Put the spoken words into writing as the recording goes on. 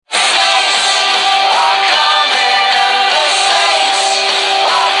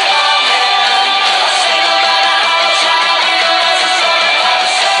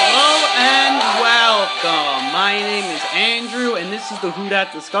This is the Who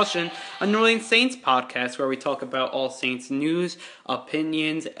Dat Discussion, a New Orleans Saints podcast where we talk about all Saints news,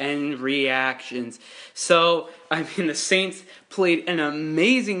 opinions, and reactions. So, the Saints played an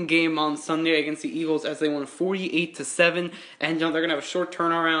amazing game on Sunday against the Eagles as they won 48-7, and they're going to have a short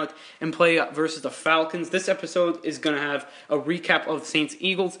turnaround and play versus the Falcons. This episode is going to have a recap of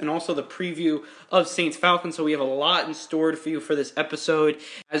Saints-Eagles and also the preview of Saints-Falcons, so we have a lot in store for you for this episode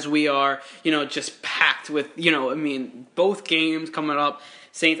as we are, just packed with, both games coming up.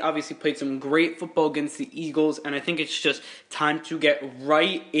 Saints obviously played some great football against the Eagles, and I think it's just time to get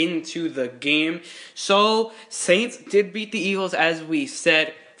right into the game. So, Saints did beat the Eagles, as we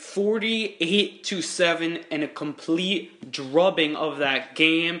said, 48-7, and a complete drubbing of that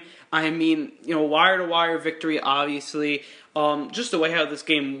game. Wire-to-wire victory, obviously. Just the way how this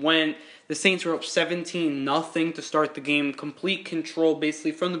game went. The Saints were up 17-0 to start the game. Complete control,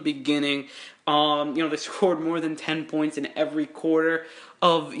 basically, from the beginning. They scored more than 10 points in every quarter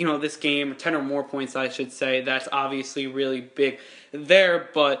of, this game. 10 or more points, I should say. That's obviously really big there.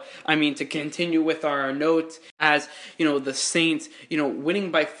 But, to continue with our notes, as, the Saints,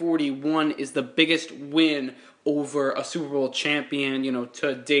 winning by 41 is the biggest win over a Super Bowl champion,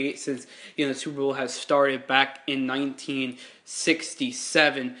 to date, since, the Super Bowl has started back in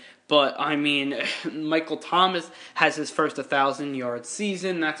 1967. But, Michael Thomas has his first 1,000-yard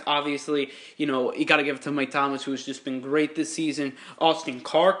season. That's obviously, you got to give it to Mike Thomas, who's just been great this season. Austin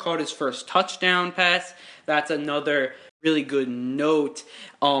Carr caught his first touchdown pass. That's another really good note.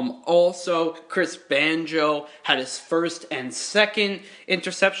 Also, Chris Banjo had his first and second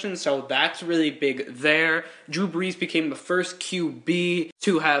interception, so that's really big there. Drew Brees became the first QB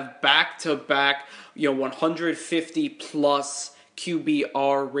to have back-to-back, 150-plus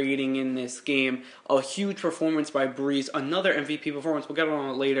QBR rating in this game. A huge performance by Brees. Another MVP performance. We'll get on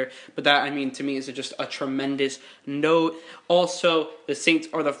it later. But that, to me, is just a tremendous note. Also, the Saints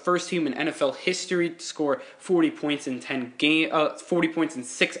are the first team in NFL history to score 40 points in 40 points in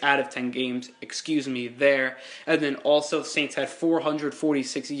 6 out of 10 games. There. And then also, the Saints had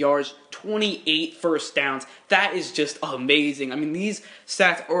 446 yards, 28 first downs. That is just amazing. These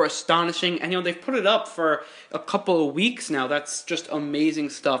stats are astonishing. And, they've put it up for a couple of weeks now. That's just amazing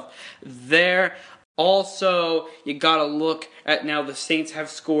stuff there. Also, you gotta look at now the Saints have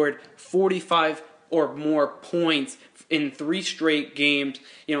scored 45 or more points in 3 straight games,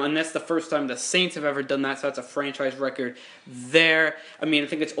 and that's the first time the Saints have ever done that, so that's a franchise record there. I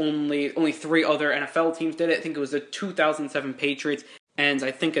think it's only 3 other NFL teams did it. I think it was the 2007 Patriots, and I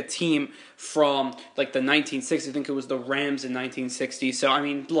think a team from, the 1960s, I think it was the Rams in 1960. So,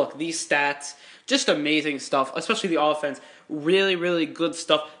 look, these stats, just amazing stuff, especially the offense. Really, really good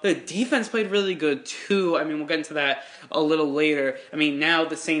stuff. The defense played really good, too. We'll get into that a little later. Now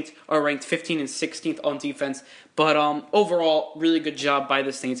the Saints are ranked 15th and 16th on defense. But overall, really good job by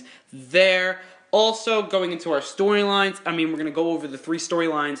the Saints there. Also, going into our storylines, we're going to go over the 3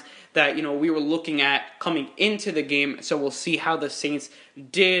 storylines that, we were looking at coming into the game, so we'll see how the Saints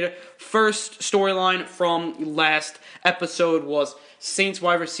did. First storyline from last episode was Saints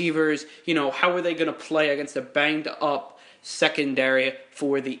wide receivers, how are they going to play against a banged-up secondary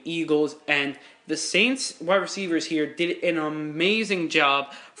for the Eagles, and the Saints wide receivers here did an amazing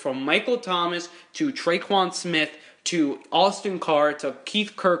job, from Michael Thomas to Traquan Smith to Austin Carr to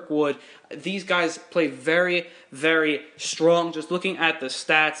Keith Kirkwood. These guys played very, very strong. Just looking at the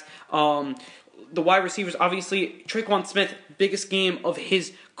stats, the wide receivers, obviously, Traquan Smith, biggest game of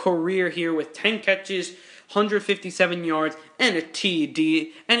his career here with 10 catches, 157 yards, and a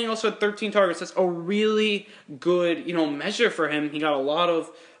TD. And he also had 13 targets. That's a really good, measure for him. He got a lot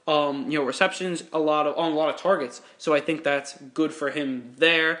of, receptions, a lot of targets. So I think that's good for him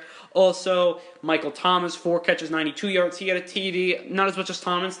there. Also, Michael Thomas, 4 catches, 92 yards. He had a TD. Not as much as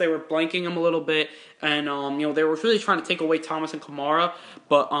Thomas. They were blanking him a little bit. And, they were really trying to take away Thomas and Kamara.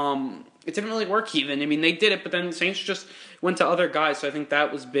 But, it didn't really work even. They did it, but then the Saints just went to other guys. So I think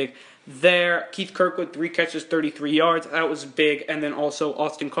that was big there. Keith Kirkwood, 3 catches, 33 yards. That was big. And then also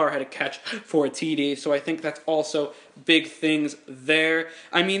Austin Carr had a catch for a TD. So I think that's also big things there.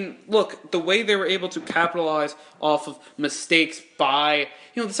 Look, the way they were able to capitalize off of mistakes by,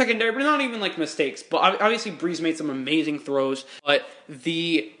 the secondary, but not even mistakes. But obviously Brees made some amazing throws. But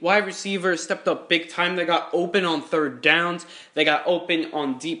the wide receivers stepped up big time. They got open on 3rd downs. They got open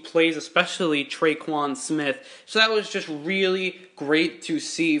on deep plays, especially Traquan Smith. So that was just really great to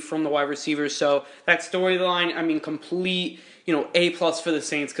see from the wide receivers. So that storyline, complete, A+ for the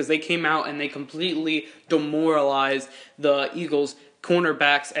Saints, because they came out and they completely demoralized the Eagles'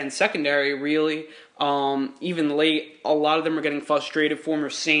 cornerbacks and secondary, really. Even late, a lot of them are getting frustrated. Former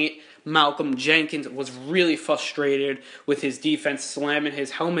Saint Malcolm Jenkins was really frustrated with his defense slamming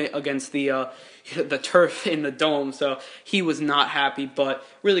his helmet against the turf in the dome, so he was not happy, but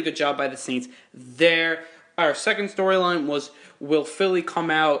really good job by the Saints there. Our second storyline was, will Philly come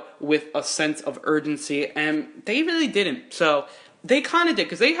out with a sense of urgency? And they really didn't. So they kind of did,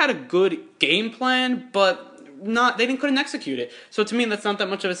 because they had a good game plan, but couldn't execute it. So to me, that's not that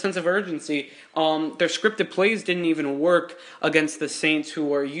much of a sense of urgency. Their scripted plays didn't even work against the Saints,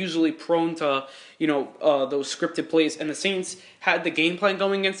 who are usually prone to, those scripted plays. And the Saints had the game plan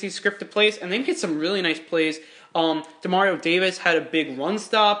going against these scripted plays, and they made some really nice plays. Demario Davis had a big run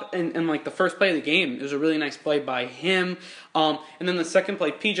stop in like the first play of the game. It was a really nice play by him. And then the second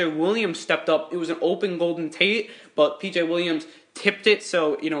play, P.J. Williams stepped up. It was an open Golden Tate, but P.J. Williams tipped it,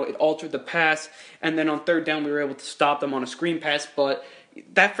 so it altered the pass. And then on third down, we were able to stop them on a screen pass. But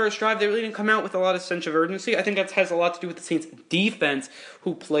that first drive, they really didn't come out with a lot of sense of urgency. I think that has a lot to do with the Saints' defense,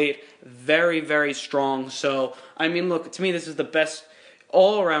 who played very, very strong. So I mean, look, to me, this is the best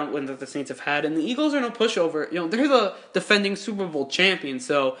all-around win that the Saints have had, and the Eagles are no pushover. They're the defending Super Bowl champions,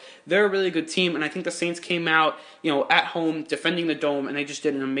 so they're a really good team, and I think the Saints came out, at home, defending the Dome, and they just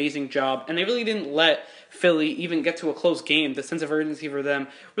did an amazing job, and they really didn't let Philly even get to a close game. The sense of urgency for them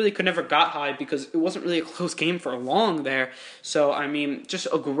really could never got high, because it wasn't really a close game for long there. So, I mean, just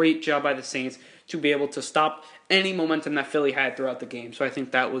a great job by the Saints to be able to stop any momentum that Philly had throughout the game. So I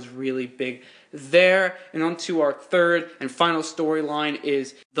think that was really big there. And on to our third and final storyline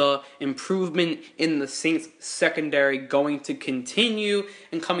is the improvement in the Saints secondary going to continue.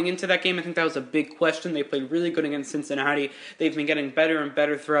 And coming into that game, I think that was a big question. They played really good against Cincinnati. They've been getting better and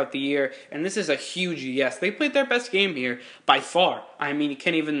better throughout the year. And this is a huge yes. They played their best game here by far. I mean, you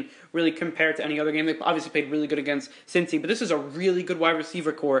can't even really compare it to any other game. They obviously played really good against Cincy, but this is a really good wide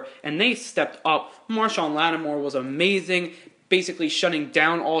receiver core, and they stepped up. Marshawn Lattimore was amazing, basically shutting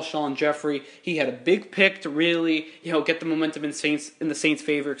down Alshon Jeffrey. He had a big pick to really, get the momentum in the Saints'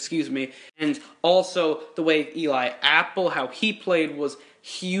 favor, And also the way Eli Apple, how he played, was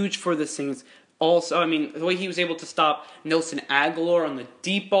huge for the Saints. Also, I mean, the way he was able to stop Nelson Aguilar on the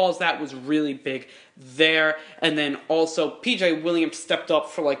deep balls, that was really big there. And then also, P.J. Williams stepped up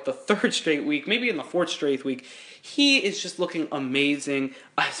for like the third straight week, maybe in the fourth straight week. He is just looking amazing.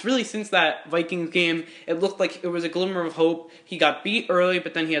 It's really since that Vikings game, it looked like it was a glimmer of hope. He got beat early,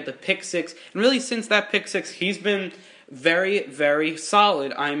 but then he had the pick six. And really since that pick six, he's been very, very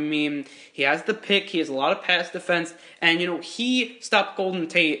solid. I mean, he has the pick, he has a lot of pass defense, and, he stopped Golden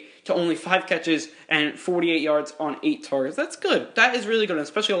Tate to only 5 catches and 48 yards on 8 targets. That's good. That is really good, and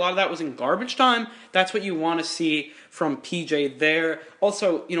especially a lot of that was in garbage time. That's what you want to see from PJ there.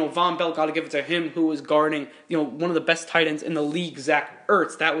 Also, Von Bell, got to give it to him, who was guarding, one of the best tight ends in the league, Zach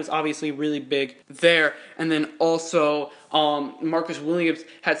Ertz. That was obviously really big there. And then also, Marcus Williams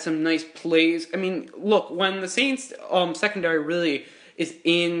had some nice plays. I mean, look, when the Saints secondary really is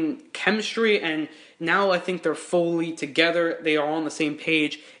in chemistry, and now I think they're fully together, they are on the same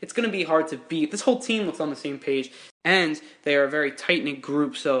page, it's going to be hard to beat. This whole team looks on the same page, and they are a very tight-knit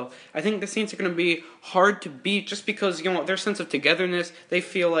group, so I think the Saints are going to be hard to beat just because, their sense of togetherness, they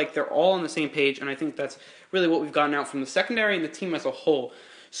feel like they're all on the same page, and I think that's really what we've gotten out from the secondary and the team as a whole.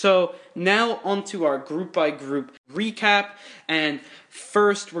 So now onto our group-by-group recap, and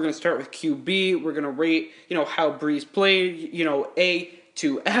first we're going to start with QB. We're going to rate, how Breeze played, A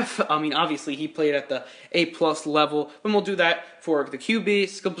to F. I mean, obviously he played at the A+ level, and we'll do that for the QB,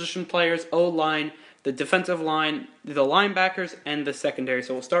 skill position players, O-line, the defensive line, the linebackers, and the secondary.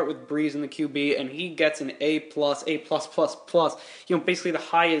 So we'll start with Breeze in the QB, and he gets an A+, A+++. Basically the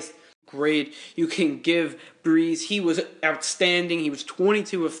highest grade you can give Breeze. He was outstanding. He was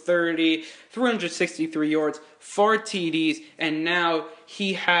 22 of 30, 363 yards, 4 TDs, and now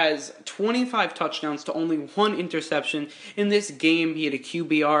he has 25 touchdowns to only 1 interception. In this game, he had a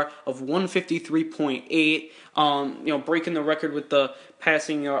QBR of 153.8, breaking the record with the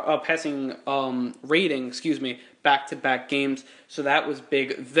passing rating, back-to-back games. So that was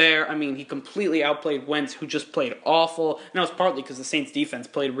big there. I mean, he completely outplayed Wentz, who just played awful. And that was partly because the Saints defense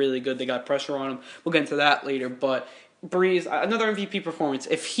played really good. They got pressure on him. We'll get into that later, but Breeze, another MVP performance.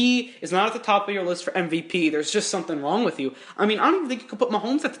 If he is not at the top of your list for MVP, there's just something wrong with you. I mean, I don't even think you could put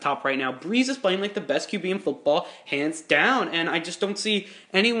Mahomes at the top right now. Breeze is playing like the best QB in football, hands down, and I just don't see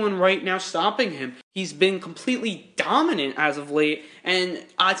anyone right now stopping him. He's been completely dominant as of late, and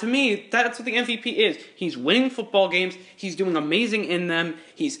to me, that's what the MVP is. He's winning football games, he's doing amazing in them,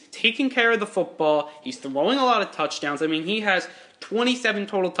 he's taking care of the football, he's throwing a lot of touchdowns. I mean, he has 27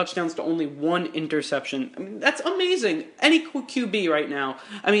 total touchdowns to only 1 interception. I mean, that's amazing. Any QB right now.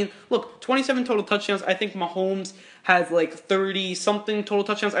 I mean, look, 27 total touchdowns. I think Mahomes has like 30-something total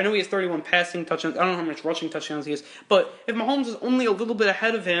touchdowns. I know he has 31 passing touchdowns. I don't know how much rushing touchdowns he has. But if Mahomes is only a little bit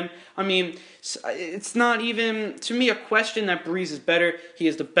ahead of him, I mean, it's not even, to me, a question that Brees is better. He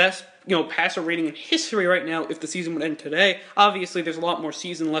is the best, passer rating in history right now if the season would end today. Obviously, there's a lot more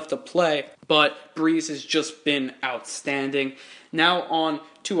season left to play, but Brees has just been outstanding. Now on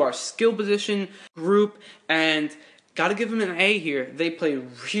to our skill position group, and got to give him an A here. They played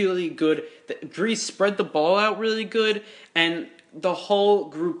really good. Brees spread the ball out really good, and the whole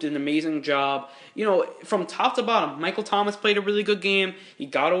group did an amazing job. From top to bottom, Michael Thomas played a really good game. He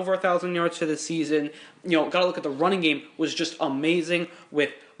got over 1,000 yards for the season. Got to look at the running game. Was just amazing with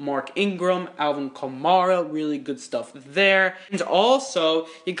Mark Ingram, Alvin Kamara, really good stuff there. And also,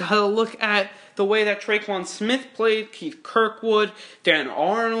 you got to look at the way that Traquan Smith played, Keith Kirkwood, Dan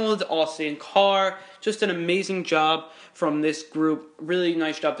Arnold, Austin Carr. Just an amazing job from this group. Really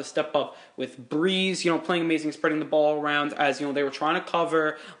nice job to step up with Brees, playing amazing, spreading the ball around as, they were trying to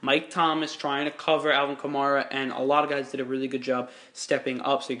cover Mike Thomas, trying to cover Alvin Kamara, and a lot of guys did a really good job stepping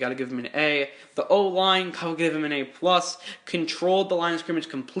up, so you got to give him an A. The O-line, got to give him an A+. Controlled the line of scrimmage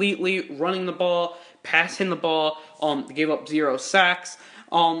completely, running the ball, passing the ball, gave up 0 sacks.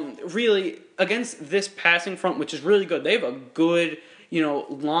 Really, against this passing front, which is really good, they have a good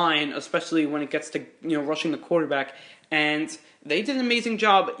line, especially when it gets to, rushing the quarterback. And they did an amazing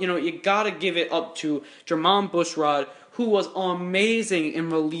job. You got to give it up to Jermon Bushrod, who was amazing in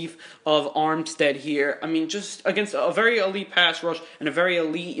relief of Armstead here. I mean, just against a very elite pass rush and a very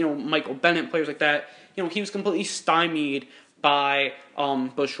elite, Michael Bennett, players like that. He was completely stymied by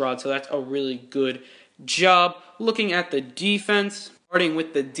Bushrod. So that's a really good job. Looking at the defense, starting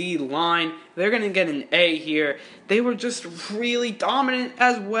with the D-line, they're going to get an A here. They were just really dominant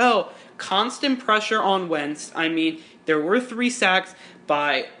as well. Constant pressure on Wentz. I mean, there were 3 sacks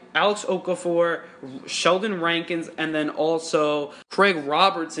by Alex Okafor, Sheldon Rankins, and then also Craig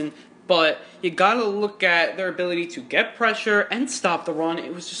Robertson. But you got to look at their ability to get pressure and stop the run.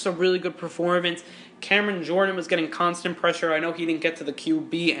 It was just a really good performance. Cameron Jordan was getting constant pressure. I know he didn't get to the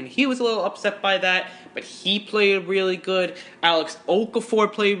QB, and he was a little upset by that, but he played really good. Alex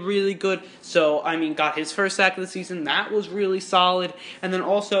Okafor played really good. So, got his first sack of the season. That was really solid. And then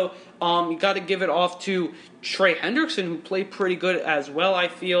also, you got to give it off to Trey Hendrickson, who played pretty good as well, I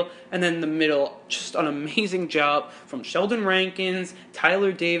feel. And then the middle, just an amazing job from Sheldon Rankins,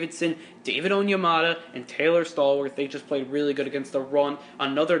 Tyler Davidson, David Onyemata, and Taylor Stallworth. They just played really good against the run.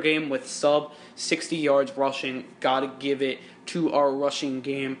 Another game with sub 60 yards rushing. Got to give it to our rushing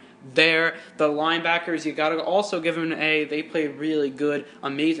game there. The linebackers, you got to also give them an A. They played really good.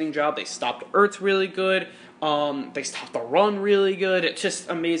 Amazing job. They stopped Ertz really good. They stopped the run really good. It's just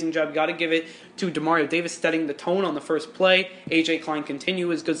amazing job. You got to give it to Demario Davis setting the tone on the first play. A.J. Klein continue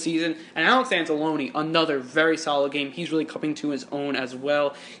his good season. And Alex Anzalone, another very solid game. He's really coming to his own as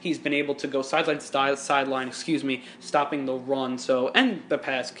well. He's been able to go sideline, stopping the run and the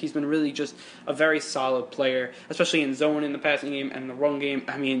pass. He's been really just a very solid player, especially in zone in the passing game and the run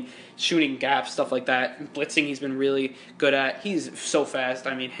game. Shooting gaps, stuff like that. Blitzing, he's been really good at. He's so fast.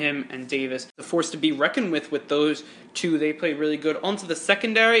 Him and Davis, the force to be reckoned with those two. They played really good. Onto the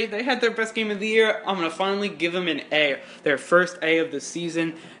secondary, they had their best game of the year. I'm going to finally give them an A. Their first A of the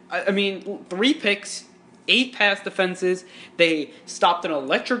season. 3 picks, 8 pass defenses. They stopped an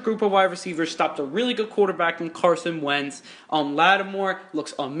electric group of wide receivers, stopped a really good quarterback in Carson Wentz. Lattimore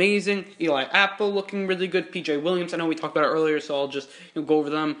looks amazing. Eli Apple looking really good. P.J. Williams, I know we talked about it earlier, so I'll just go over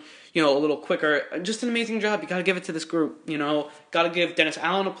them a little quicker. Just an amazing job. You got to give it to this group. Got to give Dennis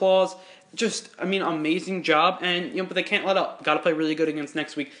Allen applause. Just, amazing job, and, but they can't let up. Got to play really good against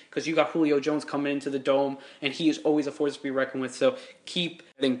next week, because you got Julio Jones coming into the Dome, and he is always a force to be reckoned with, so keep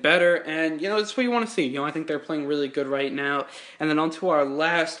getting better, and, that's what you want to see. I think they're playing really good right now. And then on to our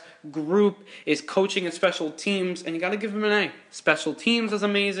last group is coaching and special teams, and you got to give them an A. Special teams is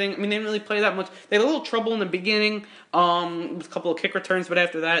amazing. They didn't really play that much. They had a little trouble in the beginning with a couple of kick returns, but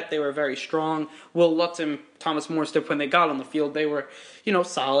after that, they were very strong. Will Lutz and Thomas Morstead, when they got on the field, they were,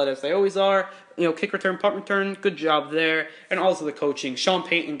 solid as they always are. Kick return, punt return, good job there. And also the coaching. Sean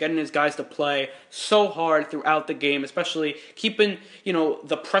Payton getting his guys to play so hard throughout the game, especially keeping,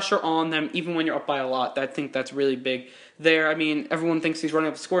 the pressure on them even when you're up by a lot. I think that's really big there. I mean, everyone thinks he's running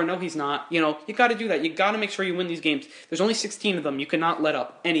up the score. No, he's not. You got to do that. You got to make sure you win these games. There's only 16 of them. You cannot let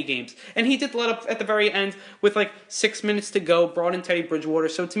up any games. And he did let up at the very end with 6 minutes to go, brought in Teddy Bridgewater.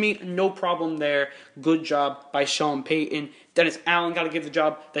 So to me, no problem there. Good job by Sean Payton. Dennis Allen got to give the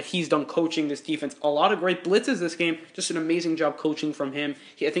job that he's done coaching this defense. A lot of great blitzes this game. Just an amazing job coaching from him.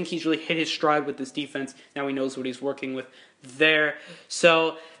 I think he's really hit his stride with this defense. Now he knows what he's working with there.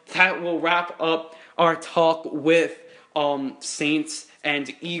 So that will wrap up our talk with Saints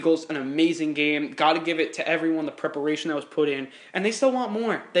and Eagles. An amazing game. Got to give it to everyone, the preparation that was put in. And they still want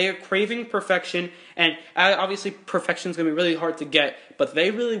more. They are craving perfection. And obviously perfection is going to be really hard to get. But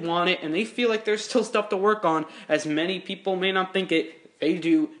they really want it. And they feel like there's still stuff to work on. As many people may not think it. They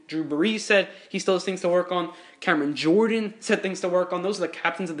do. Drew Brees said he still has things to work on. Cameron Jordan said things to work on. Those are the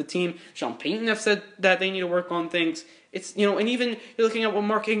captains of the team. Sean Payton have said that they need to work on things. It's, and even you're looking at what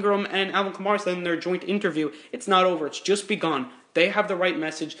Mark Ingram and Alvin Kamara said in their joint interview. It's not over. It's just begun. They have the right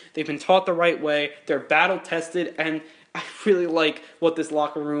message. They've been taught the right way. They're battle tested, and I really like what this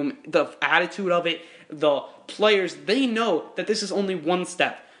locker room, the attitude of it, the players, they know that this is only one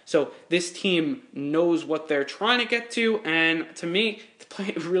step. So this team knows what they're trying to get to, and to me,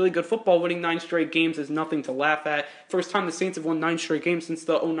 playing really good football, winning 9 straight games is nothing to laugh at. First time the Saints have won 9 straight games since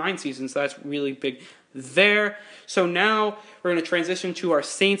the 2009 season, so that's really big there. So now we're going to transition to our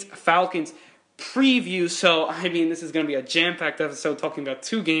Saints-Falcons preview. So, I mean, this is going to be a jam-packed episode talking about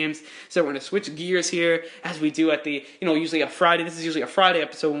 2 games. So we're going to switch gears here as we do at the, usually a Friday. This is usually a Friday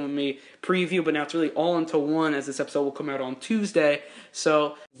episode when we preview, but now it's really all into one as this episode will come out on Tuesday.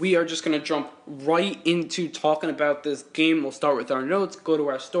 So we are just going to jump right into talking about this game. We'll start with our notes, go to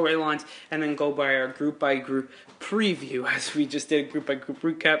our storylines, and then go by our group-by-group preview. As we just did a group-by-group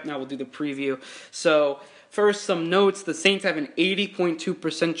recap, now we'll do the preview. So first, some notes. The Saints have an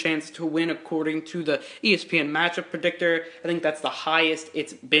 80.2% chance to win according to the ESPN matchup predictor. I think that's the highest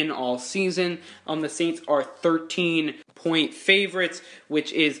it's been all season. The Saints are 13-point favorites,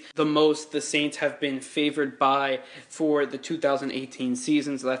 which is the most the Saints have been favored by for the 2018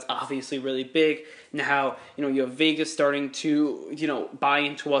 season. So that's obviously really big. Now, you have Vegas starting to, buy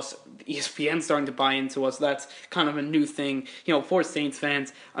into us. ESPN starting to buy into us. That's kind of a new thing, for Saints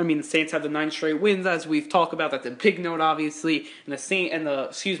fans. I mean, the Saints have the 9 straight wins, as we've talked about. That's a big note, obviously. And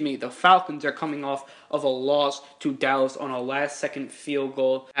the Falcons are coming off of a loss to Dallas on a last-second field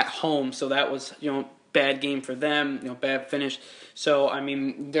goal at home. So that was, bad game for them, bad finish. So, I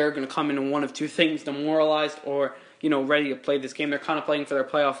mean, they're going to come in one of 2 things, demoralized or ready to play this game. They're kind of playing for their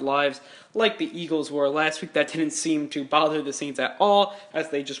playoff lives like the Eagles were last week. That didn't seem to bother the Saints at all as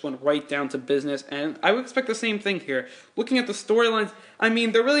they just went right down to business. And I would expect the same thing here. Looking at the storylines, I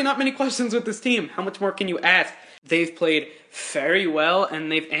mean, there are really not many questions with this team. How much more can you ask? They've played very well,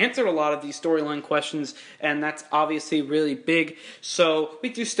 and they've answered a lot of these storyline questions, and that's obviously really big. So we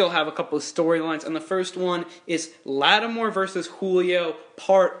do still have a couple of storylines, and the first one is Lattimore versus Julio,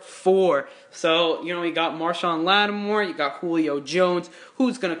 Part 4. So, you got Marshawn Lattimore, you got Julio Jones.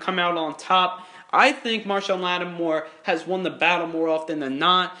 Who's going to come out on top? I think Marshawn Lattimore has won the battle more often than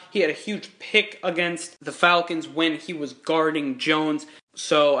not. He had a huge pick against the Falcons when he was guarding Jones.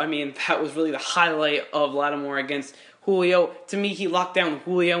 So, I mean, that was really the highlight of Lattimore against Julio. To me, he locked down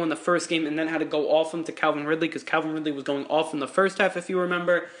Julio in the first game and then had to go off him to Calvin Ridley because Calvin Ridley was going off in the first half, if you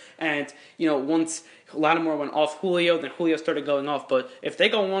remember. And, once Lattimore went off Julio, then Julio started going off. But if they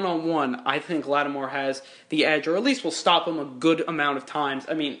go one-on-one, I think Lattimore has the edge, or at least will stop him a good amount of times.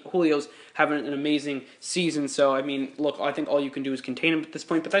 I mean, Julio's having an amazing season, so, I mean, look, I think all you can do is contain him at this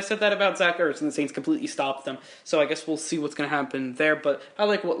point. But I said that about Zach Ertz, and the Saints completely stopped them. So I guess we'll see what's going to happen there. But I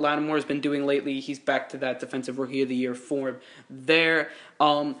like what Lattimore's been doing lately. He's back to that Defensive Rookie of the Year form there.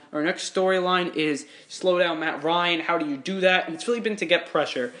 Our next storyline is slow down Matt Ryan. How do you do that? And it's really been to get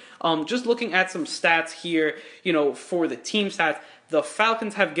pressure. Just looking at some stats here, for the team stats, the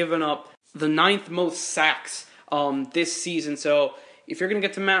Falcons have given up the 9th most sacks this season. So if you're going to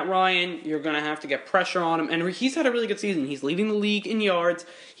get to Matt Ryan, you're going to have to get pressure on him. And he's had a really good season. He's leading the league in yards.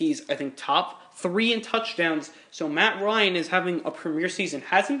 He's, I think, top 3 in touchdowns. So Matt Ryan is having a premier season.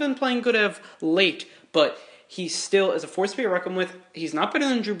 Hasn't been playing good of late, but he still is a force to be reckoned with. He's not better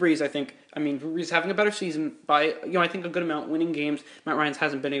than Drew Brees, I think. I mean, Drew Brees having a better season by, I think a good amount, winning games. Matt Ryan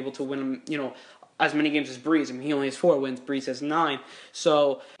hasn't been able to win them, as many games as Brees. I mean, he only has 4 wins. Brees has 9.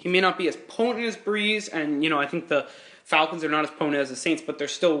 So he may not be as potent as Brees, and, I think the Falcons are not as potent as the Saints, but they're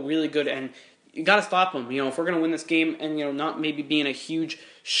still really good, and you got to stop them. If we're going to win this game and, not maybe being a huge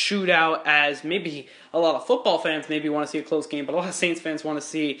shootout as maybe a lot of football fans maybe want to see a close game, but a lot of Saints fans want to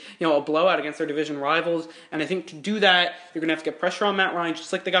see, a blowout against their division rivals. And I think to do that, you're going to have to get pressure on Matt Ryan,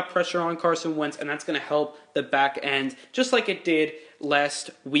 just like they got pressure on Carson Wentz, and that's going to help the back end, just like it did last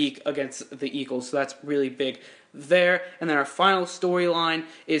week against the Eagles. So that's really big there. And then our final storyline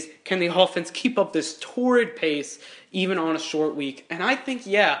is, can the offense keep up this torrid pace even on a short week? And I think,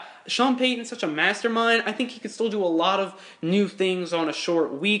 Sean Payton's such a mastermind. I think he could still do a lot of new things on a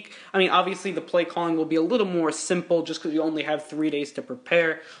short week. I mean, obviously the play calling will be a little more simple just because you only have 3 days to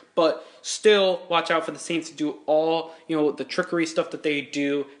prepare. But still, watch out for the Saints to do all, the trickery stuff that they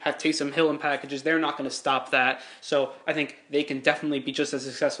do, have Taysom Hill in packages. They're not going to stop that. So I think they can definitely be just as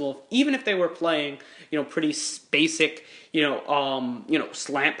successful, even if they were playing, pretty basic,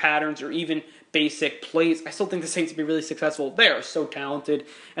 slant patterns or even basic plays. I still think the Saints would be really successful. They are so talented.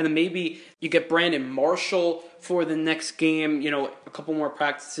 And then maybe you get Brandon Marshall for the next game, a couple more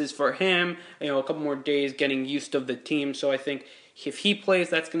practices for him, a couple more days getting used to the team. So I think if he plays,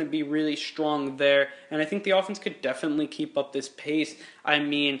 that's going to be really strong there. And I think the offense could definitely keep up this pace. I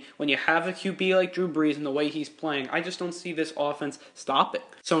mean, when you have a QB like Drew Brees and the way he's playing, I just don't see this offense stopping.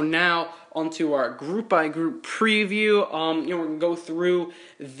 So now onto our group-by-group preview. We're going to go through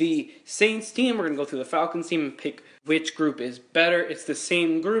the Saints team. We're going to go through the Falcons team and pick which group is better. It's the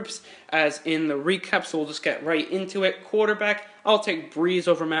same groups as in the recap, so we'll just get right into it. Quarterback, I'll take Brees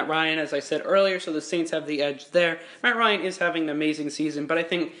over Matt Ryan, as I said earlier, so the Saints have the edge there. Matt Ryan is having an amazing season, but I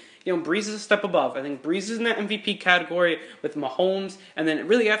think Brees is a step above. I think Brees is in that MVP category with Mahomes, and then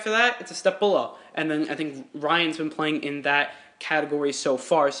really after that, it's a step below. And then I think Ryan's been playing in that category so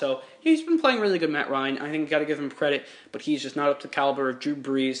far, so he's been playing really good, Matt Ryan. I think you got to give him credit, but he's just not up to the caliber of Drew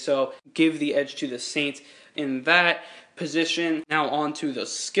Brees, so give the edge to the Saints in that position. Now on to the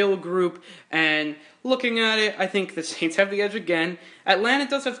skill group, and looking at it, I think the Saints have the edge again. Atlanta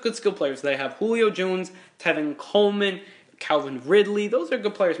does have good skill players. They have Julio Jones, Tevin Coleman, Calvin Ridley. Those are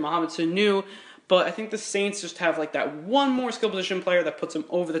good players. Mohamed Sanu. But I think the Saints just have like that one more skill position player that puts them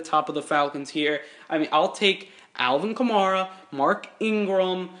over the top of the Falcons here. I mean, I'll take Alvin Kamara, Mark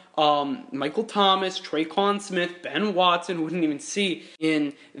Ingram, Michael Thomas, Traquan Smith, Ben Watson, who we didn't even see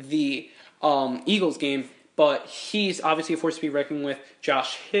in the Eagles game, but he's obviously a force to be reckoned with.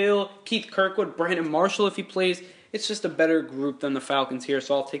 Josh Hill, Keith Kirkwood, Brandon Marshall if he plays. It's just a better group than the Falcons here,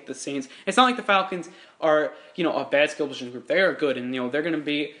 so I'll take the Saints. It's not like the Falcons are, a bad skill position group. They are good, and, they're going to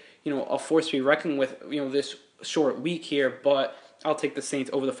be, a force to be reckoned with, this short week here, but I'll take the Saints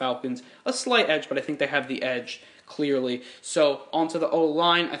over the Falcons. A slight edge, but I think they have the edge clearly. So, onto the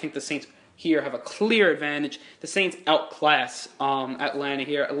O-line, I think the Saints here have a clear advantage. The Saints outclass Atlanta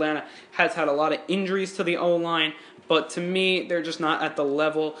here. Atlanta has had a lot of injuries to the O-line, but to me, they're just not at the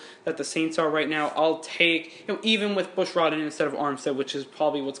level that the Saints are right now. I'll take, even with Bushrod instead of Armstead, which is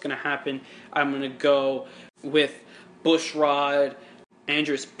probably what's going to happen, I'm going to go with Bushrod,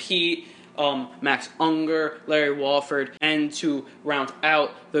 Andrews Pete, Max Unger, Larry Walford, and to round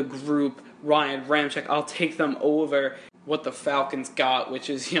out the group, Ryan Ramczyk. I'll take them over what the Falcons got, which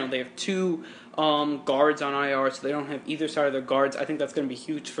is, they have two guards on IR, so they don't have either side of their guards. I think that's going to be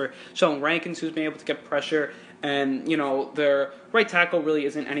huge for Sheldon Rankins, who's been able to get pressure, and, their right tackle really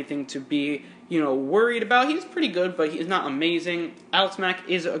isn't anything to be, worried about. He's pretty good, but he's not amazing. Alex Mack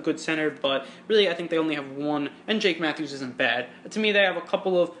is a good center, but really I think they only have one, and Jake Matthews isn't bad. To me, they have a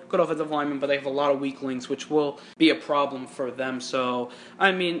couple of good offensive linemen, but they have a lot of weak links, which will be a problem for them. So,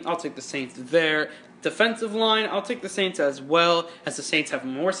 I'll take the Saints there. Defensive line, I'll take the Saints as well, as the Saints have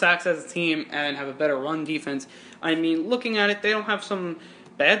more sacks as a team and have a better run defense. Looking at it, they don't have some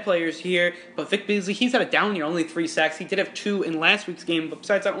bad players here, but Vic Beasley, he's had a down year, only 3 sacks. He did have 2 in last week's game, but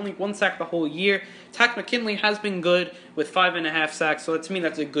besides that, only 1 sack the whole year. Tack McKinley has been good with 5.5 sacks, so to me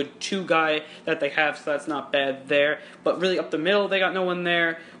that's a good 2 guy that they have, so that's not bad there. But really up the middle, they got no one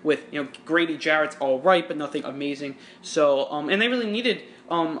there with, Grady Jarrett's all right, but nothing amazing. So, and they really needed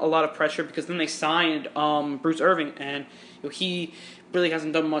a lot of pressure because then they signed Bruce Irving, and he really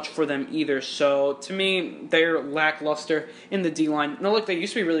hasn't done much for them either. So, to me, they're lackluster in the D-line. Now, look, they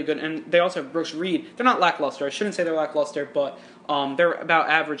used to be really good, and they also have Brooks Reed. They're not lackluster. I shouldn't say they're lackluster, but they're about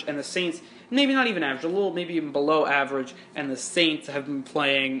average, and the Saints, maybe not even average, a little maybe even below average, and the Saints have been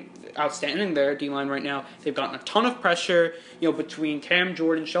playing outstanding there, D-line right now. They've gotten a ton of pressure, between Cam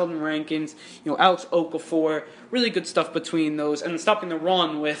Jordan, Sheldon Rankins, Alex Okafor, really good stuff between those, and stopping the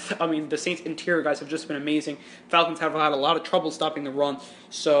run with, the Saints interior guys have just been amazing. Falcons have had a lot of trouble stopping the run.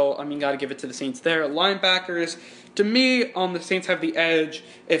 So, I mean, got to give it to the Saints there. Linebackers, to me, the Saints have the edge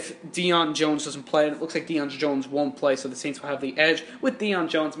if Deion Jones doesn't play. And it looks like Deion Jones won't play, so the Saints will have the edge. With Deion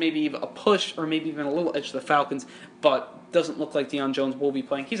Jones, maybe even a push or maybe even a little edge to the Falcons, but doesn't look like Deion Jones will be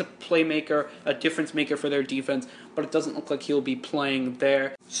playing. He's a playmaker, a difference maker for their defense, but it doesn't look like he'll be playing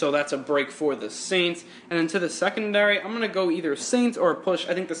there. So that's a break for the Saints. And then to the secondary, I'm going to go either Saints or a push.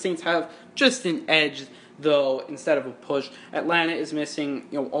 I think the Saints have just an edge, though, instead of a push. Atlanta is missing,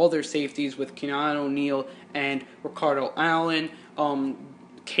 all their safeties with Keanu O'Neal and Ricardo Allen.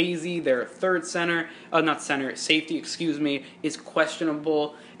 KZ, their third safety, is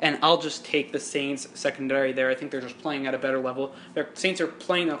questionable, and I'll just take the Saints secondary there. I think they're just playing at a better level. The Saints are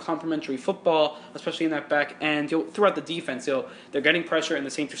playing a complementary football, especially in that back end. Throughout the defense, they're getting pressure, and the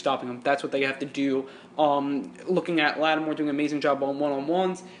Saints are stopping them. That's what they have to do. Looking at Lattimore doing an amazing job on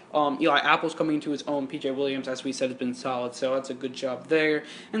one-on-ones. Eli Apple's coming into his own. P.J. Williams, as we said, has been solid, so that's a good job there.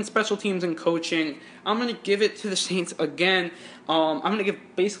 And special teams and coaching, I'm going to give it to the Saints again. I'm going to give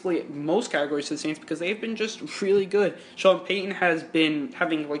basically most categories to the Saints because they've been just really good. Sean Payton has been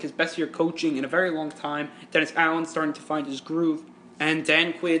having his best year coaching in a very long time. Dennis Allen's starting to find his groove. And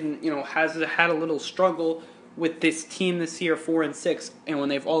Dan Quinn, has had a little struggle with this team this year, 4-6, and when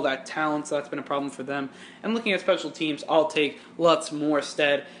they have all that talent, so that's been a problem for them. And looking at special teams, I'll take Lutz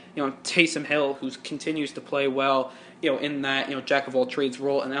Morstead, Taysom Hill, who continues to play well, in that, jack of all trades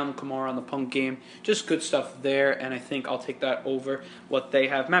role, and Alvin Kamara on the punt game. Just good stuff there, and I think I'll take that over what they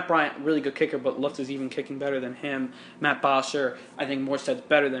have. Matt Bryant, really good kicker, but Lutz is even kicking better than him. Matt Bosher, I think Morstead's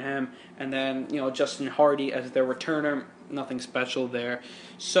better than him. And then, Justin Hardy as their returner, nothing special there.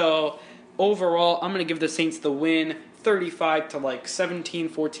 So, overall, I'm going to give the Saints the win, 35 to 17,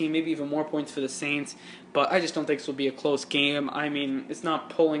 14, maybe even more points for the Saints. But I just don't think this will be a close game. I mean, it's not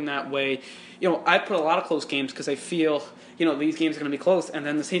pulling that way. I put a lot of close games because I feel, these games are going to be close, and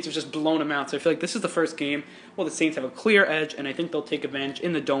then the Saints have just blown them out. So I feel like this is the first game. Well, the Saints have a clear edge, and I think they'll take advantage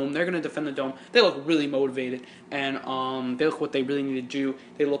in the Dome. They're going to defend the Dome. They look really motivated, and they look what they really need to do.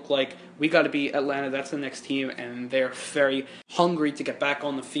 They look like we got to beat Atlanta. That's the next team, and they're very hungry to get back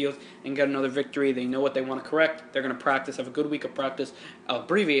on the field and get another victory. They know what they want to correct. They're going to practice, have a good week of practice,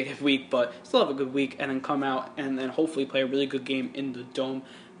 abbreviated week, but still have a good week, and then come out and then hopefully play a really good game in the Dome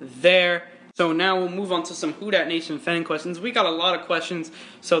there. So now we'll move on to some Who Dat Nation fan questions. We got a lot of questions,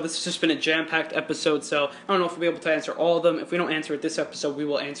 so this has just been a jam-packed episode, so I don't know if we'll be able to answer all of them. If we don't answer it this episode, we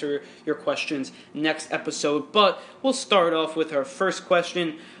will answer your questions next episode. But we'll start off with our first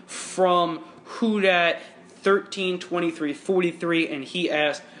question from Who Dat 132343, and he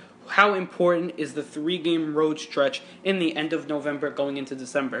asked, how important is the 3-game road stretch in the end of November going into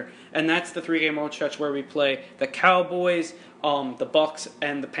December? And that's the 3-game road stretch where we play the Cowboys, the Bucks,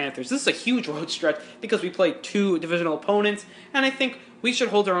 and the Panthers. This is a huge road stretch because we play 2 divisional opponents, and I think we should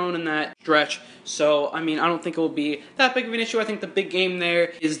hold our own in that stretch. So, I don't think it will be that big of an issue. I think the big game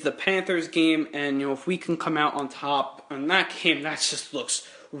there is the Panthers game, and, if we can come out on top on that game, that just looks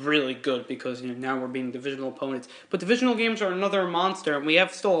really good because now we're being divisional opponents. But divisional games are another monster, and we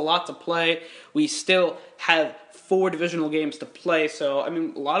have still a lot to play. We still have 4 divisional games to play, so a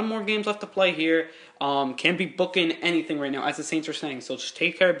lot of more games left to play here. Can't be booking anything right now, as the Saints are saying. So just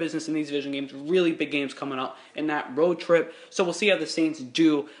take care of business in these division games. Really big games coming up in that road trip. So we'll see how the Saints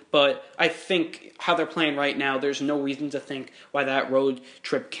do. But I think how they're playing right now, there's no reason to think why that road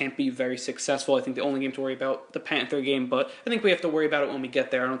trip can't be very successful. I think the only game to worry about, the Panther game. But I think we have to worry about it when we get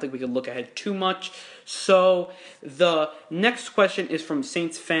there. I don't think we can look ahead too much. So the next question is from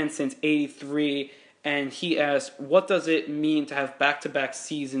Saints fan since 83. And he asked, what does it mean to have back-to-back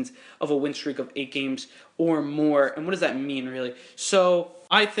seasons of a win streak of 8 games or more? And what does that mean, really? So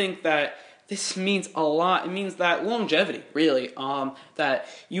I think that this means a lot. It means that longevity, really, that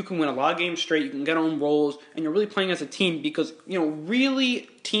you can win a lot of games straight, you can get on rolls, and you're really playing as a team because, really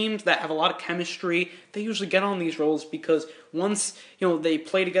teams that have a lot of chemistry, they usually get on these rolls because once, they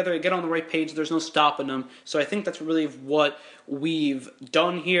play together, they get on the right page, there's no stopping them. So I think that's really what we've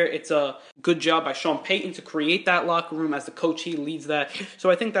done here. It's a good job by Sean Payton to create that locker room. As the coach, he leads that. So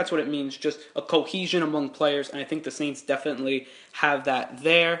I think that's what it means, just a cohesion among players, and I think the Saints definitely have that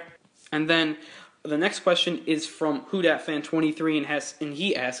there. And then the next question is from WhoDatFan23, and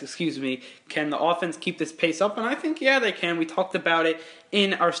he asks, can the offense keep this pace up? And I think, yeah, they can. We talked about it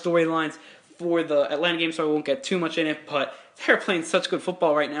in our storylines for the Atlanta game, so I won't get too much in it, but they're playing such good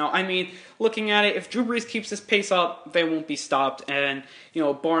football right now. Looking at it, if Drew Brees keeps this pace up, they won't be stopped. And,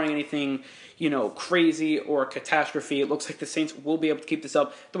 barring anything, crazy or a catastrophe. It looks like the Saints will be able to keep this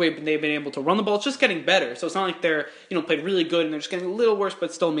up the way they've been able to run the ball. It's just getting better. So it's not like they're, played really good and they're just getting a little worse,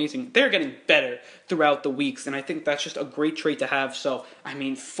 but still amazing. They're getting better throughout the weeks, and I think that's just a great trait to have. So,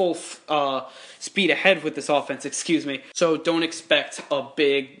 full speed ahead with this offense, So don't expect a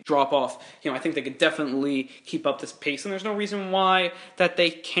big drop-off. I think they could definitely keep up this pace, and there's no reason why that they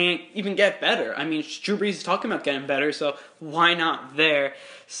can't even get better. Drew Brees is talking about getting better, so why not there?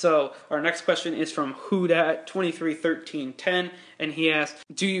 So our next question is from Hudat231310, and he asks,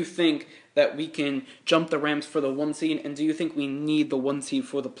 do you think that we can jump the Rams for the 1 seed, and do you think we need the 1 seed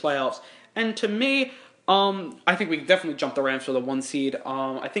for the playoffs? And to me, I think we can definitely jump the Rams for the 1 seed.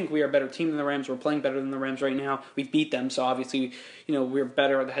 I think we are a better team than the Rams. We're playing better than the Rams right now. We beat them, so obviously, we're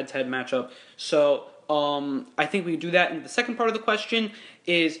better at the head-to-head matchup. So I think we can do that. And the second part of the question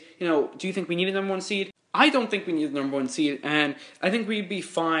is, do you think we need a number 1 seed? I don't think we need the number 1 seed, and I think we'd be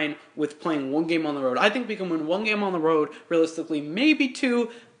fine with playing 1 game on the road. I think we can win 1 game on the road, realistically, maybe 2,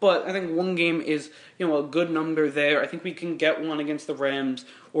 but I think 1 game is, a good number there. I think we can get 1 against the Rams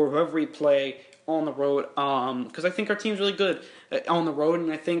or whoever we play on the road, because I think our team's really good on the road, and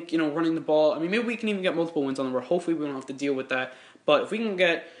I think, running the ball, maybe we can even get multiple wins on the road. Hopefully we don't have to deal with that, but if we can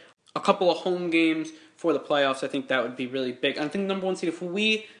get a couple of home games for the playoffs, I think that would be really big. I think number 1 seed, if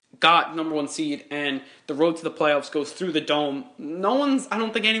we got number 1 seed and the road to the playoffs goes through the dome, I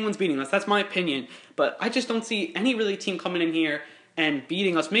don't think anyone's beating us. That's my opinion, but I just don't see any really team coming in here and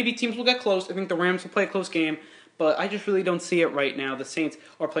beating us. Maybe teams will get close. I think the Rams will play a close game, but I just really don't see it right now. The Saints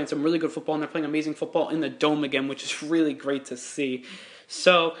are playing some really good football, and they're playing amazing football in the dome again, which is really great to see.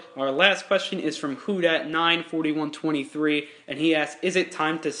 So our last question is from Hudat94123, and he asks, is it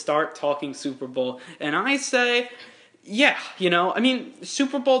time to start talking Super Bowl? And I say, yeah,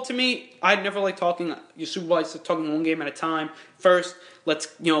 Super Bowl to me, I'd never like talking Super Bowl. I like talking 1 game at a time. First, let's,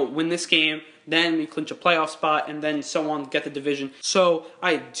 win this game. Then we clinch a playoff spot, and then so on, get the division. So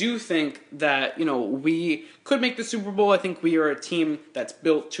I do think that, we could make the Super Bowl. I think we are a team that's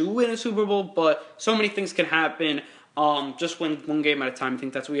built to win a Super Bowl, but so many things can happen. Just win 1 game at a time. I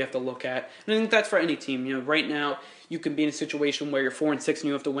think that's what we have to look at. And I think that's for any team. Right now, you can be in a situation where you're 4-6 and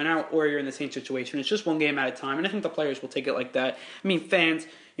you have to win out, or you're in the same situation. It's just 1 game at a time, and I think the players will take it like that. Fans,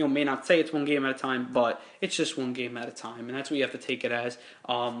 may not say it's 1 game at a time, but it's just 1 game at a time, and that's what you have to take it as.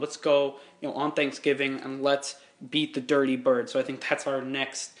 Let's go, on Thanksgiving, and let's beat the Dirty Bird. So I think that's our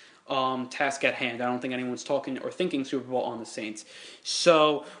next task at hand. I don't think anyone's talking or thinking Super Bowl on the Saints.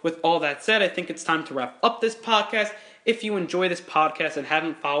 So with all that said, I think it's time to wrap up this podcast. If you enjoy this podcast and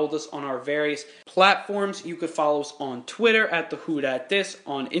haven't followed us on our various platforms, you could follow us on Twitter at the WhoDatDis,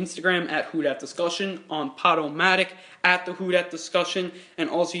 on Instagram at WhoDatDiscussion, on Podomatic at the WhoDatDiscussion, and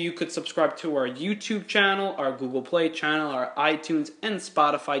also you could subscribe to our YouTube channel, our Google Play channel, our iTunes and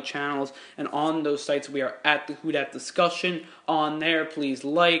Spotify channels, and on those sites we are at the WhoDatDiscussion. On there, please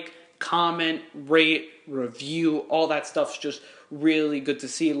like, comment, rate, review, all that stuff's just really good to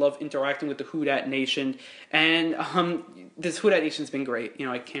see. Love interacting with the Whodat Nation, and this Whodat Nation's been great.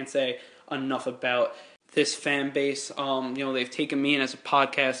 I can't say enough about this fan base. They've taken me in as a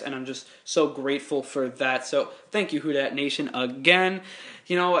podcast, and I'm just so grateful for that. So thank you, Whodat Nation, again.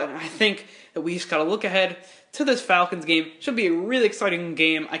 And I think that we just got to look ahead to this Falcons game. Should be a really exciting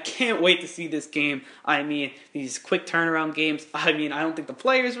game. I can't wait to see this game. These quick turnaround games, I don't think the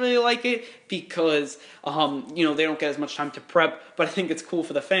players really like it because, they don't get as much time to prep, but I think it's cool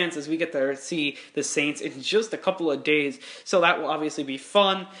for the fans as we get to see the Saints in just a couple of days. So that will obviously be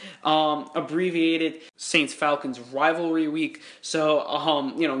fun. Abbreviated Saints-Falcons rivalry week.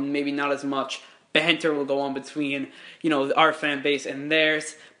 So, maybe not as much banter will go on between, our fan base and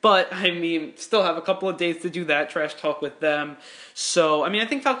theirs. But, still have a couple of days to do that, trash talk with them. So, I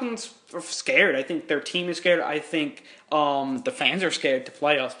think Falcons are scared. I think their team is scared. I think the fans are scared to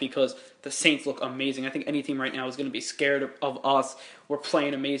play us because the Saints look amazing. I think any team right now is going to be scared of us. We're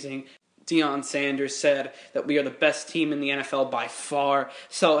playing amazing. Deion Sanders said that we are the best team in the NFL by far.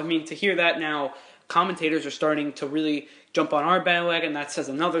 So, to hear that now, commentators are starting to really jump on our bandwagon. That says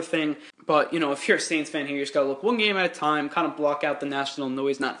another thing. But, if you're a Saints fan here, you just got to look 1 game at a time, kind of block out the national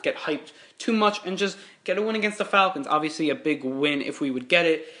noise, not get hyped too much, and just get a win against the Falcons. Obviously, a big win if we would get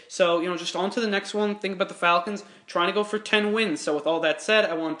it. So, just on to the next one. Think about the Falcons trying to go for 10 wins. So, with all that said,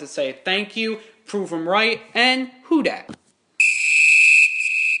 I wanted to say thank you, prove them right, and who dat?